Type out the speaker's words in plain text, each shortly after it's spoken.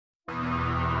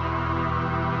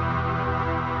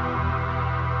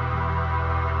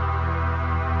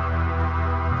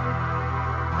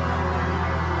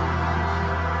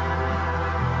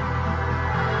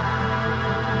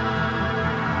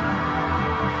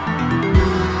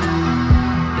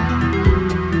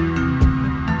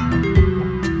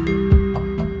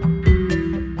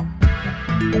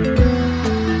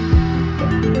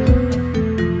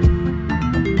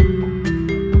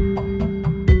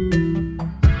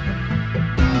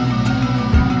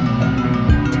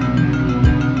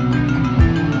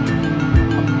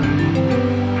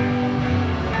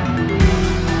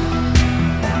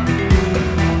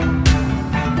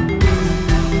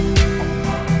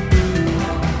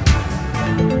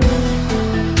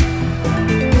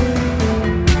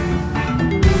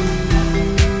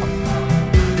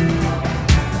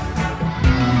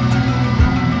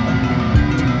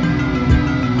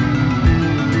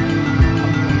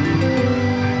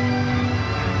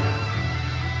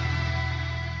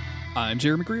I'm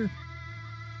Jeremy Greer.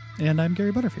 And I'm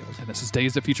Gary Butterfield. And this is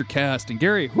Days of Future Cast. And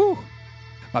Gary, whew,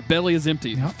 my belly is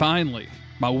empty. Yep. Finally.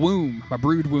 My womb, my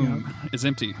brood womb is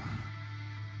empty.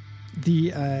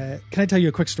 Can I tell you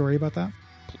a quick story about that?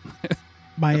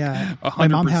 My my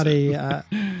mom had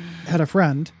a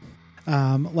friend,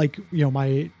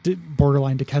 my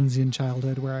borderline Dickensian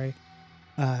childhood where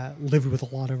I lived with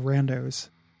a lot of randos.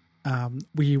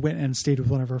 We went and stayed with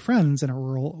one of her friends in a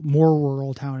more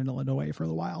rural town in Illinois for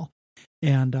a while.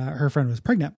 And her friend was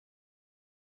pregnant.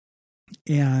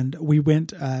 And we went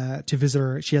to visit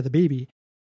her. She had the baby.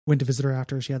 Went to visit her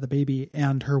after she had the baby.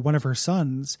 And one of her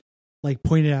sons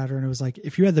pointed at her and it was like,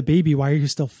 if you had the baby, why are you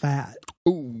still fat?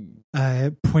 Ooh.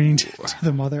 Pointing to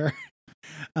the mother.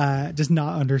 Just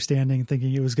not understanding,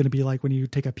 thinking it was going to be like when you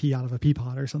take a pee out of a pea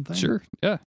pot or something. Sure.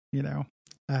 Yeah.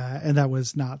 And that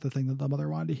was not the thing that the mother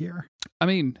wanted to hear. I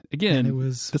mean, again, and it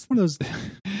was one of those.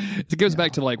 It goes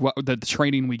back to what the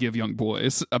training we give young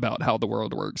boys about how the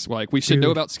world works. We should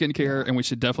know about skincare, and we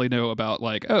should definitely know about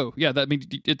that means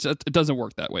it doesn't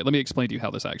work that way. Let me explain to you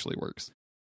how this actually works.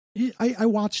 I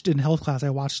watched in health class. I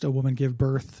watched a woman give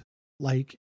birth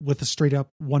with a straight up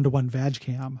 1-to-1 vag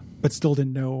cam, but still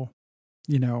didn't know,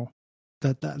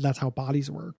 that's how bodies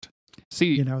worked.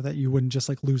 See, that you wouldn't just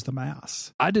lose the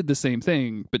mass. I did the same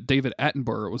thing, but David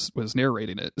Attenborough was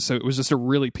narrating it, so it was just a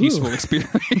really peaceful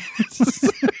experience.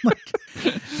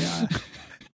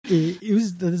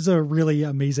 This is a really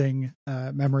amazing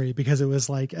memory because it was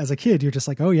as a kid, you're just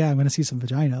oh yeah, I'm going to see some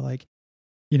vagina. I'm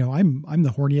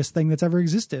the horniest thing that's ever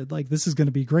existed. This is going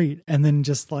to be great. And then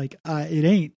just it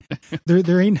ain't.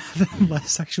 there ain't nothing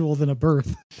less sexual than a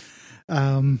birth.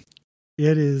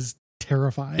 It is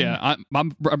terrifying. Yeah, my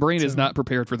brain is not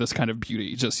prepared for this kind of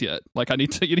beauty just yet.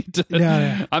 You need to.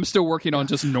 Yeah. I'm still working on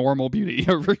just normal beauty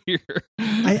over here.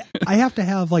 I have to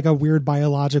have a weird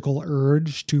biological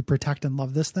urge to protect and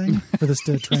love this thing for this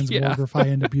to transmogrify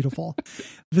into beautiful.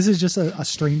 This is just a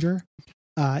stranger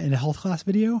in a health class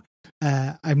video.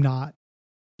 I'm not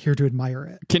here to admire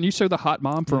it. Can you show the hot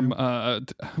mom from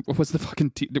what was the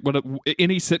fucking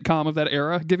any sitcom of that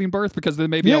era giving birth? Because then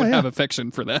maybe I would have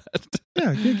affection for that.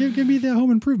 Yeah, give me the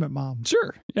Home Improvement mom.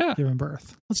 Sure, yeah, giving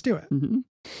birth. Let's do it. Mm-hmm.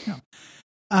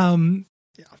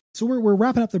 Yeah. So we're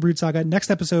wrapping up the Brood Saga.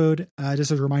 Next episode,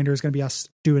 just as a reminder, is going to be us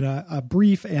doing a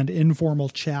brief and informal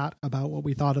chat about what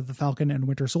we thought of the Falcon and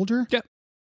Winter Soldier. Yep.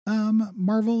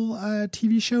 Marvel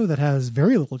TV show that has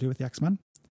very little to do with the X-Men.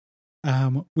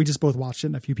 We just both watched it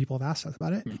and a few people have asked us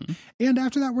about it. Mm-hmm. And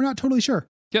after that, we're not totally sure.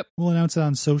 Yep. We'll announce it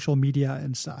on social media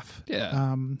and stuff.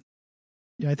 Yeah.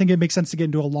 I think it makes sense to get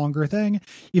into a longer thing,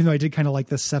 even though I did kind of like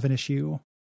this 7-8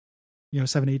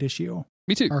 issue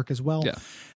Me too. arc as well. Yeah.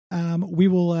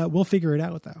 We'll figure it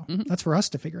out though. Mm-hmm. That's for us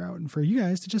to figure out and for you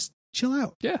guys to just chill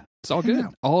out. Yeah. It's all good.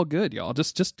 All good, y'all.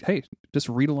 Just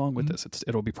read along with this.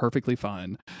 It'll be perfectly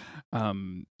fine.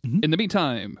 In the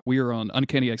meantime, we are on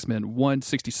Uncanny X-Men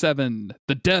 167,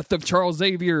 The Death of Charles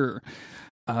Xavier.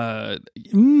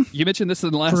 You mentioned this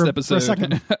in the last episode, for a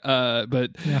second.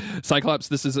 but Cyclops,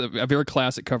 this is a very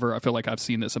classic cover. I feel like I've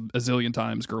seen this a zillion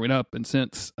times growing up and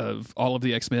since, of all of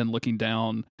the X-Men looking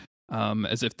down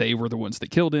as if they were the ones that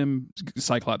killed him.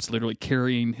 Cyclops literally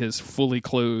carrying his fully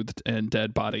clothed and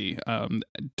dead body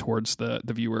towards the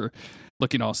viewer,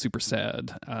 looking all super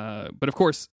sad. But of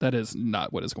course, that is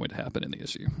not what is going to happen in the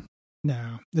issue.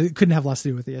 No, it couldn't have less to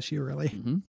do with the issue, really.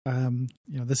 Mm-hmm.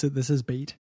 This is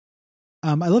bait.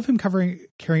 I love him carrying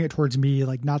it towards me,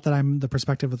 not that I'm the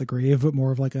perspective of the grave, but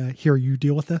more of a here, you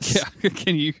deal with this. Yeah,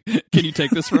 can you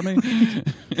take this from me?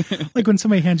 When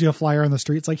somebody hands you a flyer on the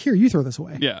street, it's here, you throw this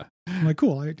away. Yeah, I'm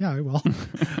cool. I will.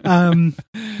 I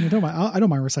don't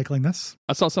mind recycling this.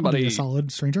 I saw somebody, a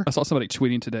solid stranger. I saw somebody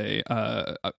tweeting today.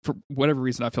 For whatever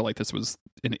reason, I feel like this was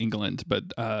in England, but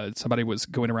somebody was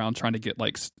going around trying to get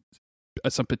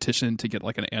some petition to get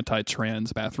an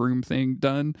anti-trans bathroom thing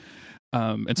done.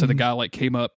 And so the guy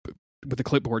came up with the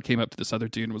clipboard, came up to this other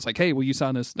dude and was like, "Hey, will you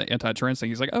sign this anti-trans thing?"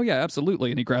 He's like, "Oh yeah,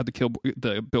 absolutely." And he grabbed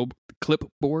the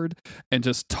clipboard and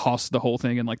just tossed the whole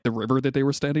thing in the river that they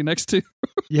were standing next to.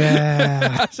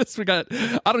 Yeah.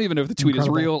 I don't even know if the tweet is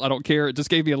real. I don't care. It just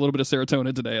gave me a little bit of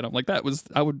serotonin today. And I'm like,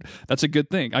 that's a good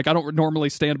thing. I don't normally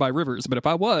stand by rivers, but if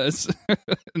I was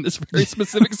in this very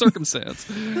specific circumstance,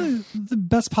 the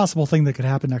best possible thing that could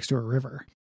happen next to a river.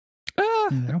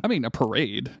 I mean, a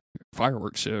parade,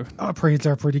 fireworks show. Oh, parades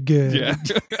are pretty good. Yeah.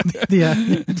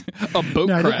 Yeah. A boat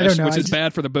crash, which is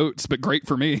bad for the boats, but great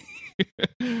for me.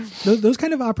 Those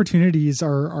kind of opportunities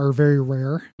are very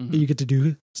rare that you get to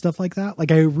do stuff like that.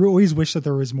 I always wish that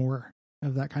there was more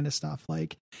of that kind of stuff.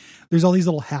 Like there's all these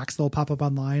little hacks that'll pop up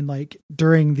online. Like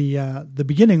during the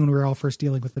beginning when we were all first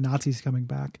dealing with the Nazis coming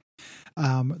back,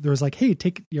 there was like, hey,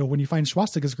 when you find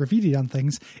swastikas graffitied on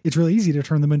things, it's really easy to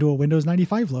turn them into a Windows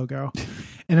 95 logo.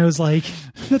 And I was like,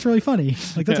 that's really funny.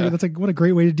 Like what a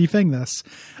great way to defang this.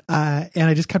 And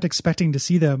I just kept expecting to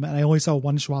see them. And I only saw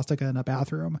one swastika in a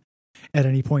bathroom at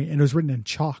any point, and it was written in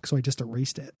chalk. So I just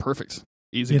erased it. Perfect.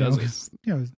 Easy does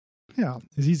it. Yeah,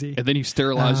 it's easy. And then you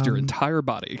sterilized your entire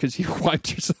body because you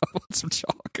wiped yourself with some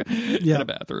chalk in a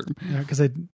bathroom. Yeah, because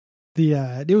it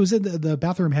was in the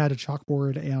bathroom had a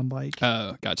chalkboard and like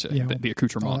gotcha. The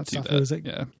accoutrement to that. It was a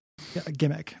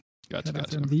gimmick. Gotcha.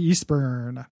 The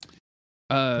Eastburn,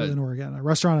 in Oregon, a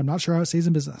restaurant. I'm not sure how it stays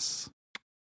in business.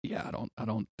 Yeah, I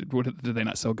don't. Do they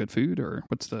not sell good food, or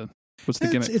what's the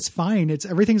gimmick? It's fine.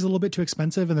 Everything's a little bit too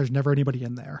expensive, and there's never anybody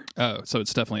in there. Oh, so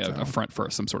it's definitely a front for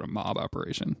some sort of mob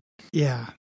operation. Yeah.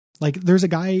 Like there's a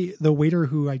guy, the waiter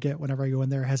who I get whenever I go in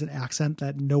there has an accent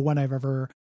that no one I've ever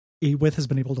ate with has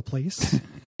been able to place.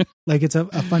 Like it's a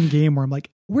fun game where I'm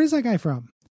like, where's that guy from?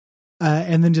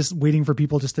 And then just waiting for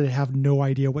people just to have no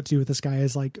idea what to do with this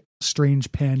guy's like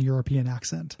strange pan-European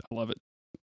accent. I love it.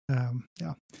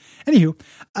 Yeah. Anywho,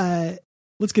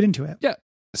 let's get into it. Yeah.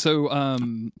 So,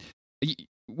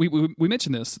 we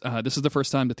mentioned this. This is the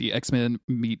first time that the X-Men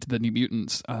meet the New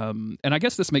Mutants, and I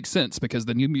guess this makes sense because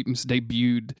the New Mutants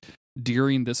debuted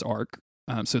during this arc.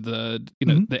 So the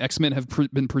X-Men have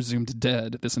been presumed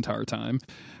dead this entire time,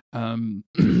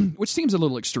 which seems a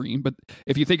little extreme. But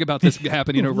if you think about this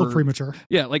happening over, a little premature.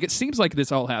 Yeah, like it seems like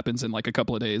this all happens in like a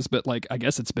couple of days, but like I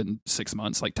guess it's been 6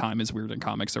 months. Like time is weird in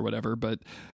comics or whatever. But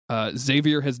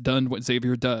Xavier has done what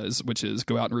Xavier does, which is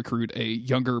go out and recruit a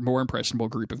younger, more impressionable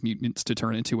group of mutants to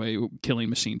turn into a killing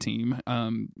machine team.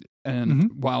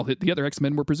 While the other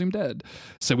X-Men were presumed dead.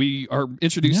 So we are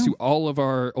introduced to all of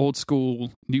our old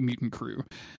school New Mutant crew.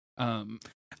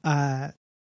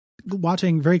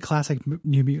 Watching very classic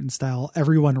New Mutant style,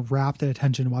 everyone rapt at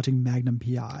attention watching Magnum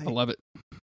PI. I love it.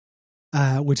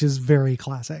 Which is very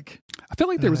classic. I feel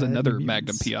like there was another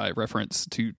Magnum PI reference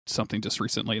to something just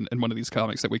recently in one of these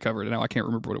comics that we covered, and now I can't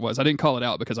remember what it was. I didn't call it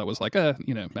out because I was like,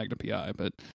 Magnum PI,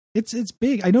 but it's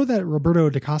big. I know that Roberto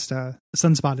DaCosta,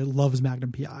 Sunspotted, loves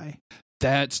Magnum PI.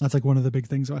 That's like one of the big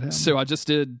things about him. So I just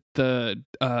did the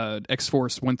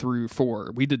X-Force 1 through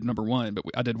 4. We did number 1, but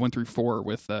I did 1 through 4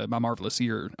 with My Marvelous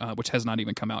Year, which has not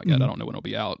even come out yet. I don't know when it'll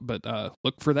be out, but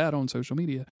look for that on social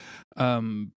media.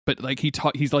 But like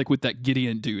he's like with that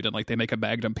Gideon dude, and like they make a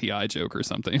Magnum PI joke or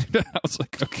something. I was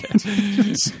like, okay,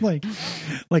 it's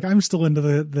like I'm still into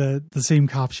the same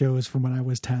cop shows from when I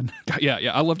was 10. Yeah.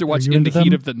 I love to watch In the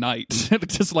Heat of the Night,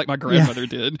 just like my grandmother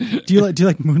did. Do you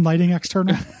like Moonlighting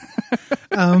External?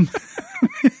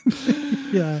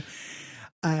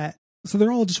 So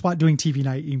they're all just doing TV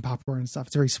night, eating popcorn and stuff.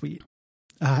 It's very sweet.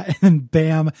 And then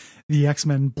bam, the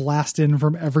X-Men blast in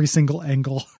from every single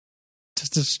angle,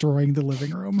 just destroying the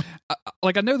living room.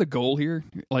 I know the goal here.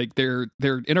 Like they're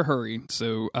in a hurry.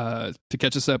 So to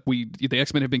catch us up, the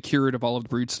X-Men have been cured of all of the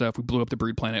Brood stuff. We blew up the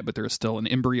Brood planet, but there is still an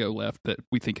embryo left that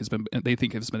they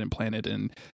think has been implanted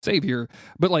in Xavier.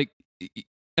 But like.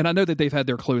 And I know that they've had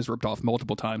their clothes ripped off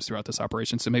multiple times throughout this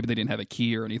operation, so maybe they didn't have a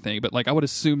key or anything. But like, I would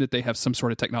assume that they have some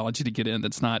sort of technology to get in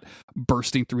that's not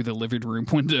bursting through the living room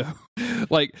window.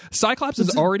 Like, Cyclops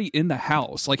is already in the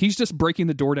house. Like, he's just breaking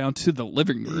the door down to the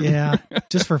living room. Yeah,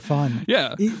 just for fun.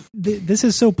 Yeah, this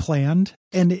is so planned,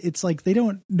 and it's like they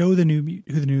don't know who the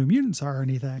New Mutants are or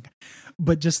anything,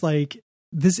 but just like.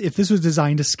 If this was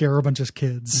designed to scare a bunch of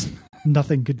kids,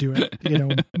 nothing could do it,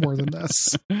 more than this.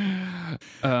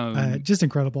 Just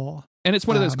incredible. And it's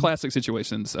one of those classic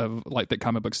situations of like that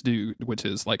comic books do, which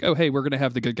is like, oh, hey, we're going to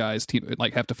have the good guys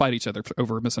have to fight each other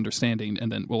over a misunderstanding,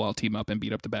 and then we'll all team up and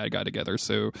beat up the bad guy together.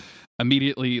 So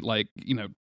immediately,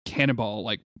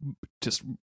 Cannonball just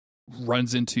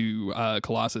runs into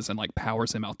Colossus and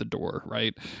powers him out the door,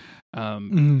 right?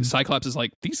 Cyclops is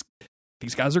like,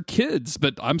 these guys are kids,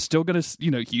 but I'm still going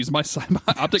to, use my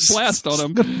optic blast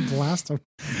on them. Blast them.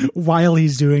 While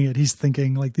he's doing it, he's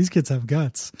thinking, these kids have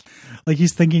guts. Like,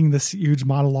 he's thinking this huge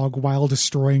monologue while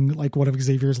destroying, one of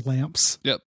Xavier's lamps.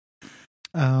 Yep.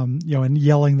 And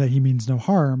yelling that he means no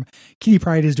harm. Kitty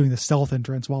Pryde is doing the stealth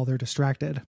entrance while they're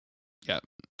distracted. Yeah.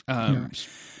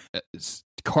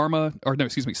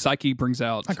 Psyche brings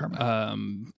out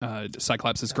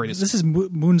Cyclops' greatest. This is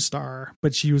Moonstar,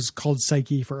 but she was called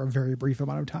Psyche for a very brief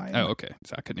amount of time. Oh, okay.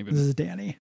 So I couldn't even. This is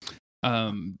Danny.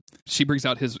 She brings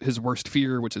out his worst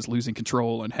fear, which is losing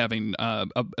control and having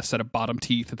a set of bottom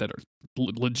teeth that are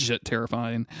legit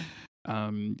terrifying.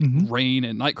 Rain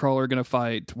and Nightcrawler are going to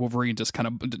fight. Wolverine just kind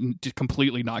of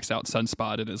completely knocks out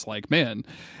Sunspot and is like, man,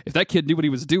 if that kid knew what he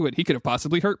was doing, he could have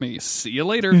possibly hurt me. See you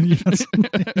later.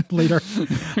 Later.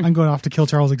 I'm going off to kill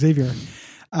Charles Xavier.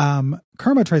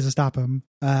 Karma tries to stop him.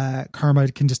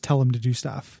 Karma can just tell him to do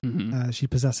stuff. She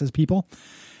possesses people.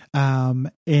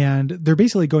 And they're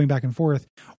basically going back and forth.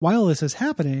 While this is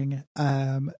happening,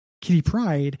 Kitty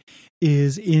Pryde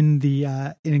is in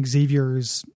the in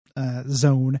Xavier's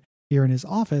zone here in his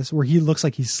office, where he looks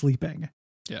like he's sleeping.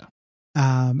 Yeah.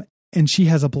 And she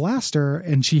has a blaster,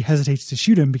 and she hesitates to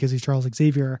shoot him because he's Charles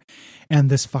Xavier, and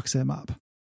this fucks him up.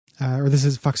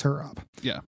 Fucks her up.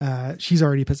 Yeah. She's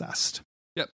already possessed.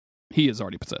 Yep. He is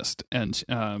already possessed, and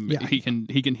he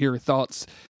can hear her thoughts.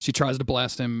 She tries to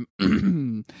blast him,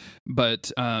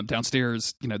 but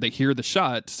downstairs, they hear the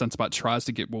shot. Sunspot tries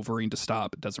to get Wolverine to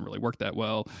stop. It doesn't really work that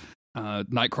well.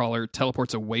 Nightcrawler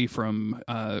teleports away from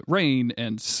Rain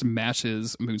and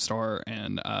smashes Moonstar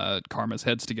and Karma's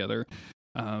heads together.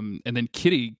 And then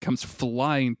Kitty comes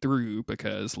flying through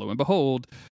because, lo and behold,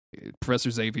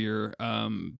 Professor Xavier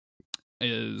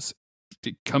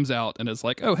comes out and is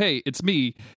like, oh, hey, it's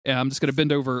me. And I'm just going to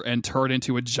bend over and turn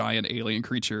into a giant alien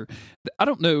creature. I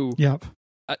don't know. Yep.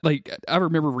 I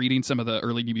remember reading some of the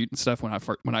early New Mutant stuff when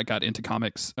I got into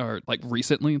comics, or like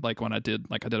recently, like when I did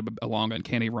a long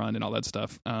Uncanny run and all that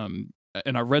stuff. And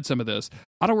I read some of this.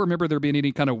 I don't remember there being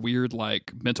any kind of weird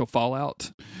like mental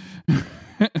fallout.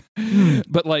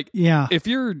 But like, yeah, if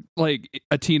you're like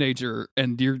a teenager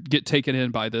and you get taken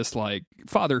in by this like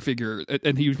father figure,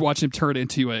 and you watch him turn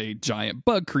into a giant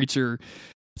bug creature,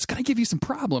 it's gonna give you some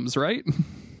problems, right?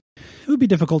 It would be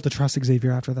difficult to trust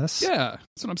Xavier after this. Yeah,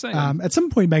 that's what I'm saying. At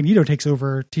some point, Magneto takes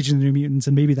over teaching the New Mutants,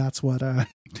 and maybe that's what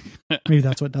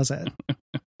does it.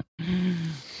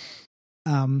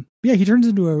 Yeah, he turns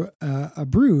into a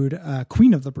brood,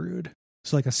 queen of the brood,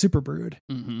 so like a super brood.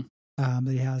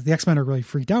 That he has. The X-Men are really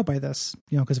freaked out by this,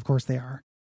 because of course they are.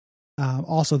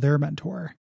 Also their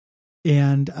mentor,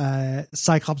 and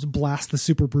Cyclops blasts the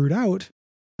super brood out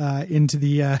into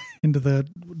the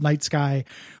night sky,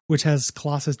 which has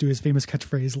Colossus do his famous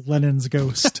catchphrase "Lenin's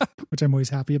ghost," which I'm always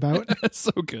happy about. That's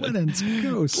so good. Lenin's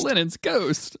ghost. Lenin's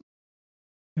ghost.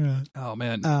 Yeah. Oh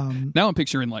man. Now I'm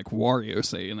picturing like Wario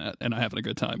saying that, and I'm having a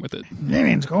good time with it.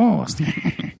 Lenin's ghost.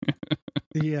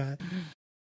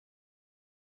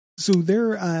 So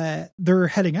they're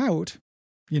heading out,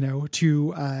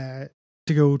 to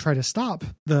go try to stop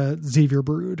the Xavier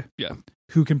brood. Yeah.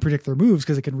 Who can predict their moves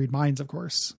because it can read minds, of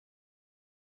course.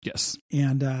 Yes.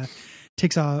 And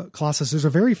takes out Colossus. There's a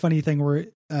very funny thing where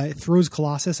it throws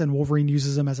Colossus and Wolverine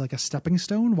uses him as like a stepping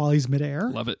stone while he's midair.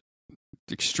 Love it.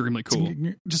 It's extremely cool.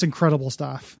 Just incredible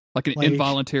stuff. Like an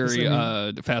involuntary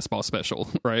fastball special,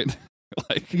 right?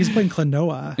 Like he's playing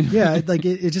Klonoa. Yeah, like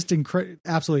it's just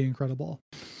absolutely incredible.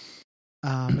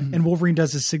 And Wolverine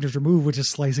does his signature move, which is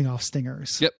slicing off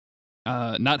stingers. Yep.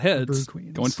 Not heads.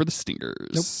 Going for the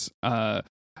stingers. Nope.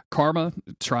 Karma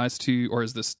tries to, or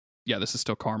is this? Yeah, this is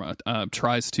still Karma.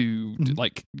 Tries to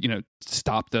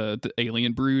stop the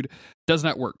alien brood. Does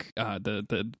not work.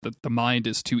 The mind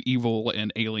is too evil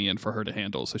and alien for her to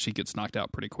handle, so she gets knocked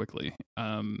out pretty quickly.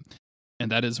 And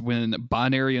that is when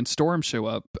Binary and Storm show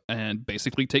up and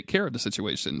basically take care of the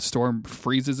situation. Storm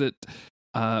freezes it.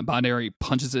 Binary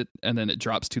punches it, and then it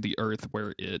drops to the earth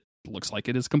where it looks like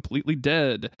it is completely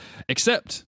dead.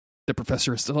 Except the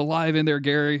professor is still alive in there,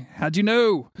 Gary. How'd you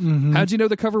know? How'd you know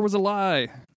the cover was a lie?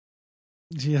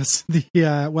 Yes.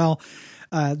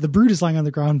 The brood is lying on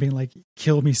the ground being like,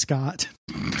 kill me, Scott.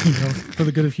 For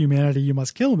the good of humanity, you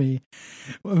must kill me.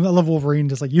 I love Wolverine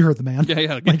just like, you heard the man.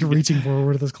 Yeah. Like reaching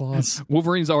forward with his claws.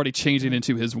 Wolverine's already changing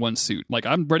into his one suit. Like,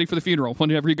 I'm ready for the funeral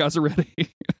whenever you guys are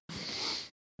ready.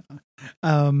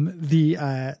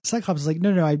 The Cyclops is like,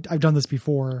 no, I've done this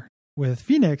before with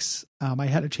Phoenix. I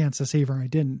had a chance to save her. I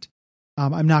didn't.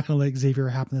 I'm not going to let Xavier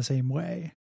happen the same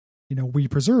way. We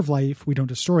preserve life. We don't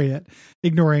destroy it.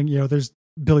 Ignoring, there's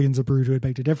billions of brood who would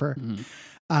beg to differ.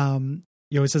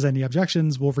 It says any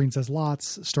objections. Wolverine says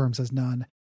lots. Storm says none.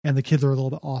 And the kids are a little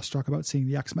bit awestruck about seeing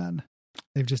the X-Men.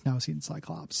 They've just now seen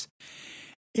Cyclops.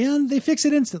 And they fix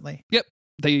it instantly. Yep.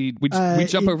 We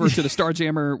jump over to the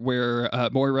Starjammer where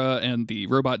Moira and the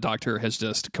robot doctor has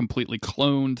just completely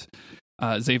cloned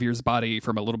Xavier's body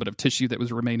from a little bit of tissue that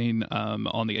was remaining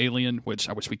on the alien, which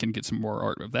I wish we can get some more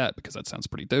art of that because that sounds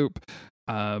pretty dope.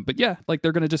 But yeah, like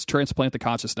they're going to just transplant the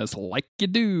consciousness like you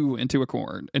do into a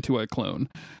clone. Into a corn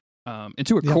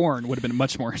would have been a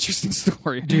much more interesting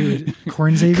story. Dude,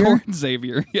 Corn Xavier? Corn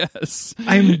Xavier, yes.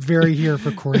 I'm very here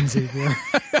for Corn Xavier.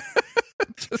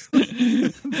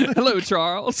 Hello,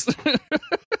 Charles.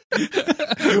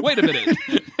 Wait a minute.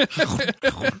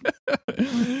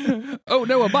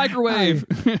 microwave.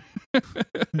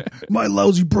 My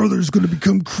lousy brother's going to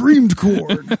become creamed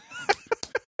corn.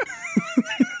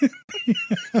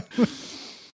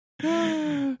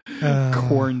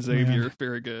 Corn Xavier, man.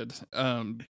 Very good.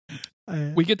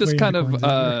 We get this kind of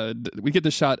we get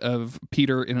the shot of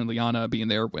Peter and Illyana being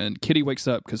there when Kitty wakes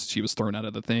up because she was thrown out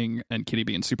of the thing, and Kitty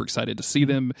being super excited to see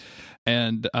them.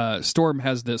 And Storm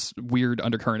has this weird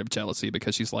undercurrent of jealousy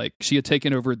because she's like, she had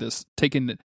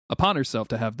taken upon herself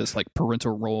to have this like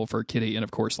parental role for Kitty, and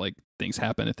of course like things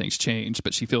happen and things change,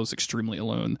 but she feels extremely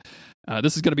alone.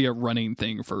 This is going to be a running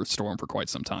thing for Storm for quite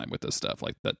some time with this stuff,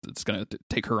 like that. It's going to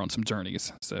take her on some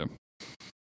journeys. So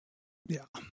yeah.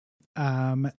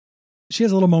 She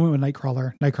has a little moment with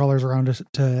Nightcrawler. Nightcrawler's around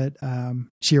to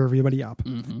cheer everybody up.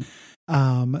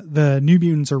 Mm-hmm. The New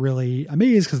Mutants are really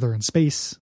amazed because they're in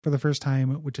space for the first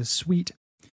time, which is sweet.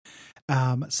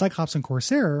 Cyclops and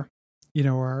Corsair,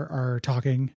 are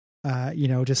talking,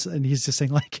 and he's just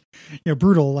saying like,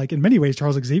 brutal, like in many ways,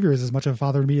 Charles Xavier is as much of a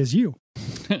father to me as you.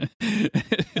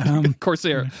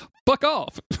 Corsair, fuck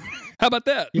off. How about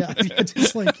that? Yeah,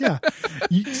 just like,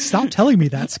 you stop telling me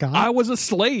that, Scott. I was a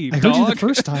slave. I heard you the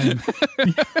first time.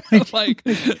 Like,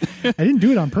 I didn't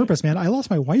do it on purpose, man. I lost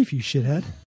my wife, you shithead.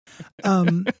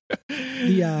 None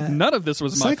of this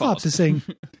was my fault. Cyclops is saying,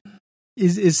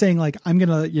 is saying like, I'm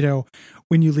gonna,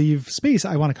 when you leave space,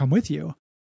 I want to come with you.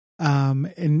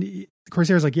 And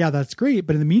Corsair's like, yeah, that's great,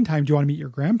 but in the meantime, do you want to meet your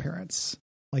grandparents?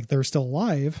 Like, they're still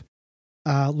alive.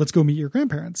 Let's go meet your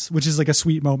grandparents, which is like a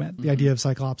sweet moment. The idea of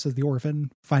Cyclops as the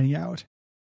orphan finding out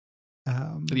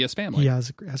he has family. He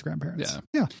has grandparents.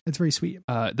 Yeah, it's very sweet.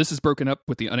 This is broken up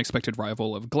with the unexpected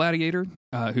arrival of Gladiator,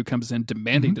 who comes in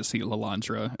demanding to see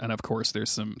Lilandra, and of course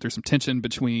there's some tension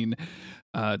between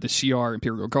the Shi'ar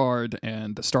Imperial Guard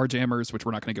and the Starjammers, which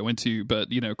we're not going to go into. But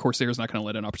Corsair's not going to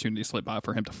let an opportunity slip by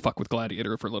for him to fuck with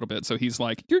Gladiator for a little bit. So he's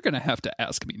like, "You're going to have to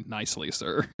ask me nicely,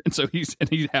 sir." And so he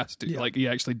has to. Like, he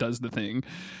actually does the thing.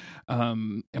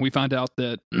 And we find out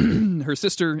that her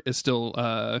sister is still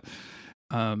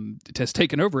has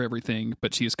taken over everything,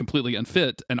 but she is completely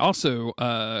unfit, and also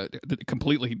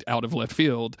completely out of left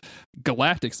field,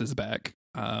 Galactus is back.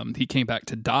 He came back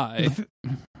to die.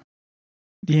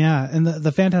 And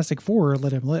the Fantastic Four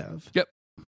let him live. Yep.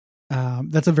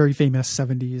 That's a very famous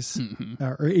 70s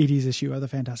or 80s issue of the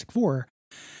Fantastic Four.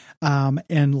 And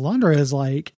Lilandra is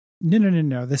like,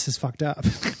 no, this is fucked up.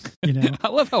 I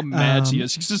love how mad she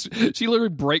is. She literally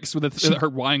breaks with her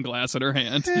wine glass in her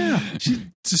hand. Yeah,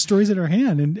 she destroys it in her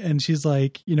hand, and she's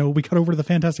like, we cut over to the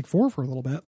Fantastic Four for a little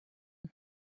bit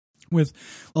with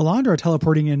Lilandra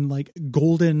teleporting in like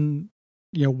golden,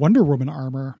 Wonder Woman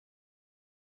armor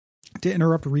to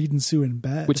interrupt Reed and Sue in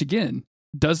bed, which again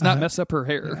does not mess up her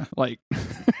hair. Yeah. Like,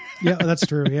 yeah, that's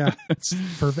true. Yeah, it's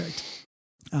perfect.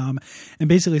 And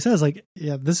basically says like,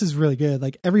 yeah, this is really good.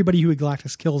 Like, everybody who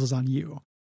Galactus kills is on you.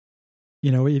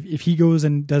 If he goes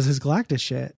and does his Galactus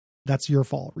shit, that's your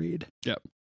fault, Reed. Yep.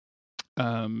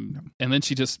 And then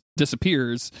she just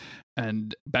disappears,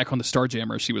 and back on the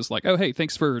Starjammer, she was like, "Oh, hey,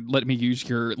 thanks for letting me use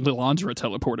your Lilandra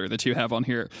teleporter that you have on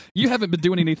here. You haven't been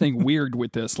doing anything weird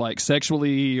with this, like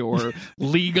sexually or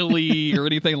legally or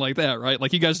anything like that, right?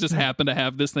 Like, you guys just happen to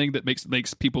have this thing that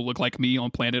makes people look like me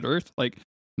on planet Earth. Like,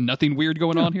 nothing weird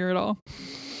going on here at all.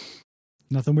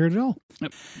 Nothing weird at all.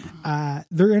 Yep.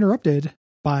 They're interrupted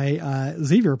by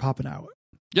Xavier popping out.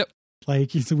 Yep.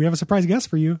 Like, he said, "We have a surprise guest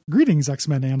for you. Greetings,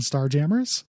 X-Men and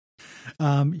Starjammers."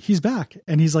 He's back,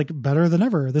 and he's like better than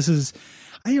ever. I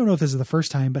don't know if this is the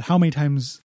first time, but how many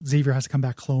times Xavier has to come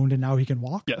back cloned and now he can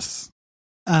walk? Yes.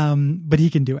 But he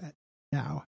can do it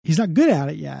now. He's not good at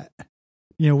it yet,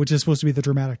 which is supposed to be the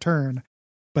dramatic turn.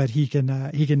 But he can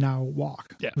now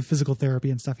walk. Yeah. With physical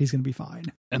therapy and stuff. He's going to be fine.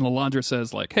 And Lilandra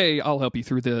says like, "Hey, I'll help you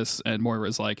through this." And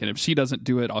Moira's like, "And if she doesn't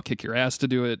do it, I'll kick your ass to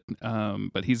do it."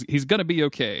 But he's going to be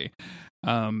okay.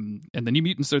 And the New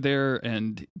Mutants are there,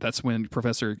 and that's when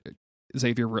Professor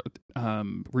Xavier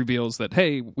reveals that,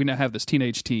 hey, we now have this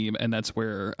teenage team, and that's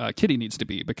where Kitty needs to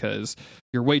be because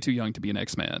you're way too young to be an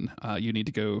X-Man. You need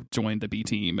to go join the B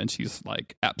team. And she's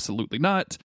like, "Absolutely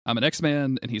not. I'm an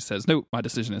X-Man," and he says, "No, my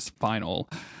decision is final."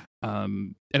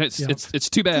 And it's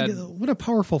too bad. What a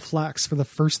powerful flex for the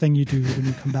first thing you do when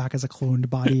you come back as a cloned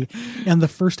body, and the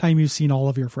first time you've seen all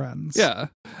of your friends. Yeah,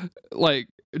 like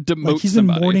demote. Like, he's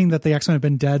somebody. been mourning that the X-Men have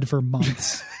been dead for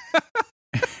months,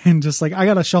 and just like, I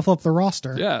gotta shuffle up the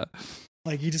roster. Yeah,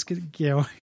 like he just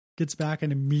gets back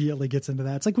and immediately gets into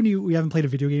that. It's like when we haven't played a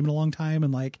video game in a long time,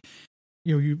 and like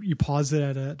you pause it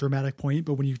at a dramatic point,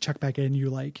 but when you check back in,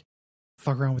 you like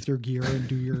fuck around with your gear and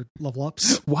do your level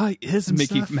ups. Why is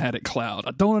Mickey mad at Cloud?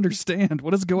 I don't understand.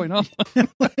 What is going on?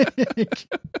 Like,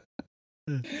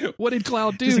 What did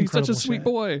Cloud do? Just He's such a incredible sweet shit.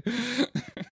 boy.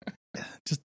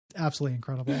 Just absolutely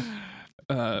incredible.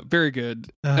 Very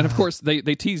good. And of course, they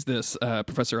tease this.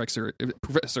 Professor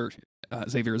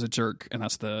Xavier is a jerk, and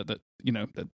that's the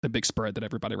big spread that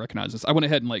everybody recognizes. I went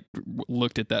ahead and like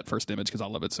looked at that first image because I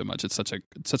love it so much. It's such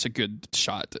a good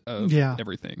shot of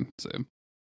everything. So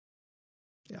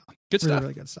yeah, good really, stuff.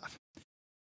 really good stuff.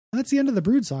 And that's the end of the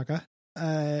Brood saga.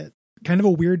 Kind of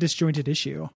a weird, disjointed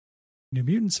issue. New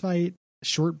Mutants fight,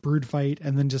 short Brood fight,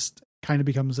 and then just kind of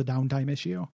becomes a downtime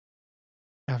issue.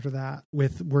 After that, we're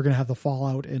going to have the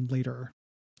fallout in later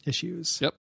issues.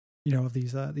 Yep. Of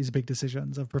these big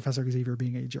decisions of Professor Xavier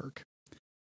being a jerk,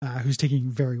 who's taking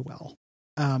very well.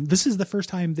 This is the first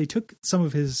time they took some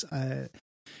of his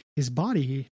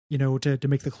body, to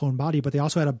make the clone body, but they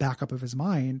also had a backup of his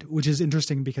mind, which is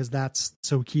interesting because that's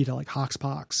so key to like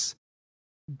Hoxpox,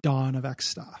 Dawn of X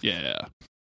stuff. Yeah.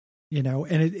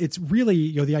 And it's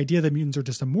really, the idea that mutants are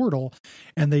just immortal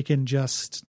and they can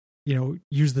just,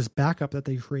 use this backup that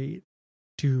they create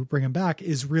to bring him back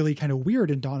is really kind of weird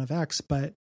in Dawn of X,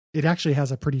 but it actually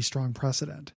has a pretty strong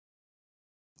precedent.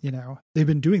 They've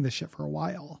been doing this shit for a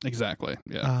while. Exactly.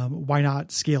 Yeah. Why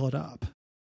not scale it up?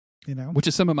 Which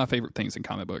is some of my favorite things in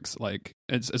comic books. Like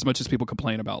as much as people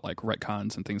complain about like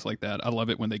retcons and things like that, I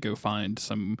love it when they go find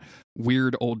some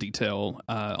weird old detail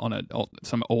on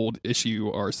some old issue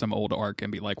or some old arc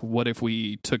and be like, what if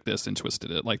we took this and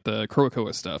twisted it? Like the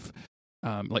Krakoa stuff.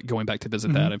 Like going back to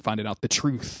visit that and finding out the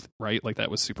truth, right? Like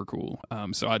that was super cool.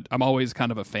 So I'm always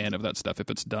kind of a fan of that stuff if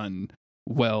it's done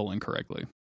well and correctly.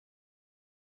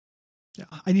 Yeah,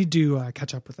 I need to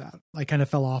catch up with that. I kind of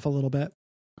fell off a little bit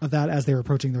of that as they were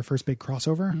approaching their first big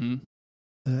crossover,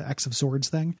 the X of Swords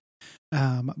thing.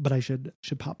 But I should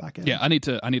pop back in. Yeah, I need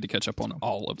to catch up on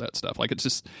all of that stuff. Like it's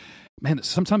just, man,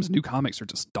 sometimes new comics are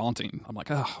just daunting. I'm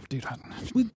like, oh, dude.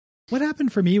 What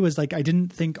happened for me was like I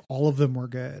didn't think all of them were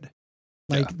good.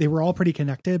 Like they were all pretty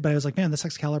connected, but I was like, man, this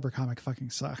Excalibur comic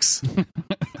fucking sucks.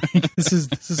 This is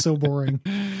so boring.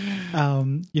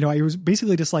 I was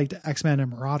basically just liked X-Men and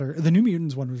Marauder. The New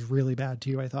Mutants one was really bad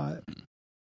too, I thought.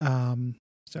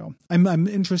 So I'm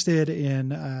interested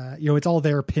in it's all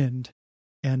there pinned,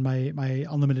 and my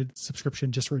unlimited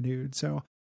subscription just renewed, so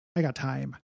I got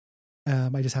time.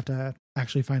 I just have to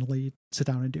actually finally sit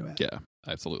down and do it. Yeah,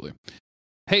 absolutely.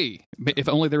 Hey, if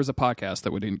only there was a podcast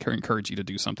that would encourage you to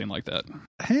do something like that.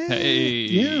 Hey.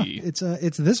 Yeah,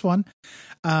 it's this one.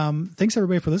 Thanks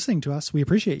everybody for listening to us. We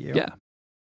appreciate you. Yeah.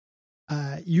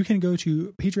 You can go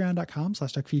to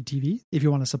patreon.com/DuckFeedTV if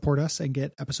you want to support us and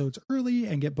get episodes early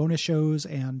and get bonus shows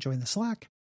and join the Slack.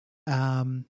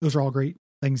 Those are all great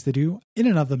things to do in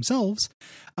and of themselves.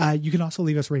 You can also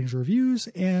leave us ratings and reviews,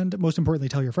 and most importantly,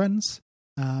 tell your friends.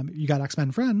 You got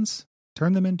X-Men friends,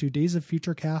 turn them into Days of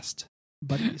Future Cast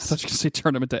buddies. So you can say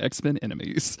turn them into X-Men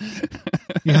enemies.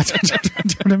 Yeah,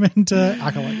 turn them into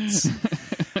acolytes.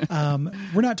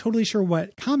 We're not totally sure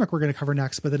what comic we're going to cover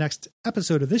next, but the next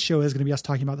episode of this show is going to be us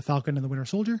talking about the Falcon and the Winter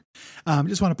Soldier.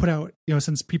 Just want to put out,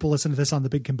 since people listen to this on the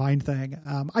big combined thing,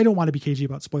 I don't want to be cagey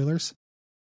about spoilers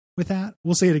with that.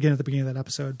 We'll say it again at the beginning of that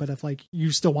episode, but if like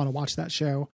you still want to watch that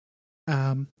show,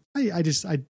 I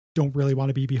don't really want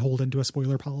to be beholden to a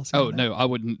spoiler policy. Oh no, I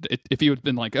wouldn't. If you had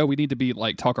been like, oh, we need to be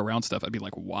like talk around stuff, I'd be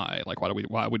like, why? Like,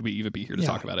 why would we even be here to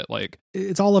talk about it? Like,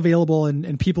 it's all available,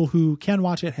 and people who can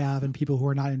watch it have, and people who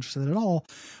are not interested at all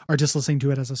are just listening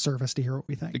to it as a service to hear what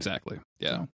we think. Exactly.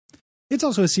 Yeah. So, it's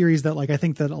also a series that like I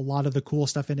think that a lot of the cool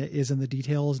stuff in it is in the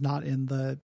details, not in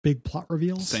the big plot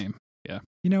reveals. Same. Yeah.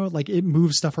 Like it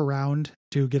moves stuff around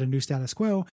to get a new status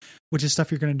quo, which is stuff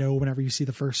you're going to know whenever you see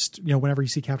whenever you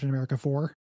see Captain America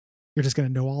 4. You're just going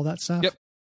to know all that stuff. Yep.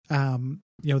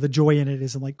 The joy in it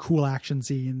is in like cool action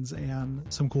scenes and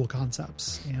some cool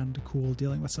concepts and cool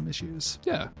dealing with some issues.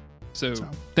 Yeah. So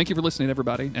thank you for listening,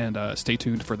 everybody, and stay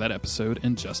tuned for that episode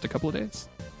in just a couple of days.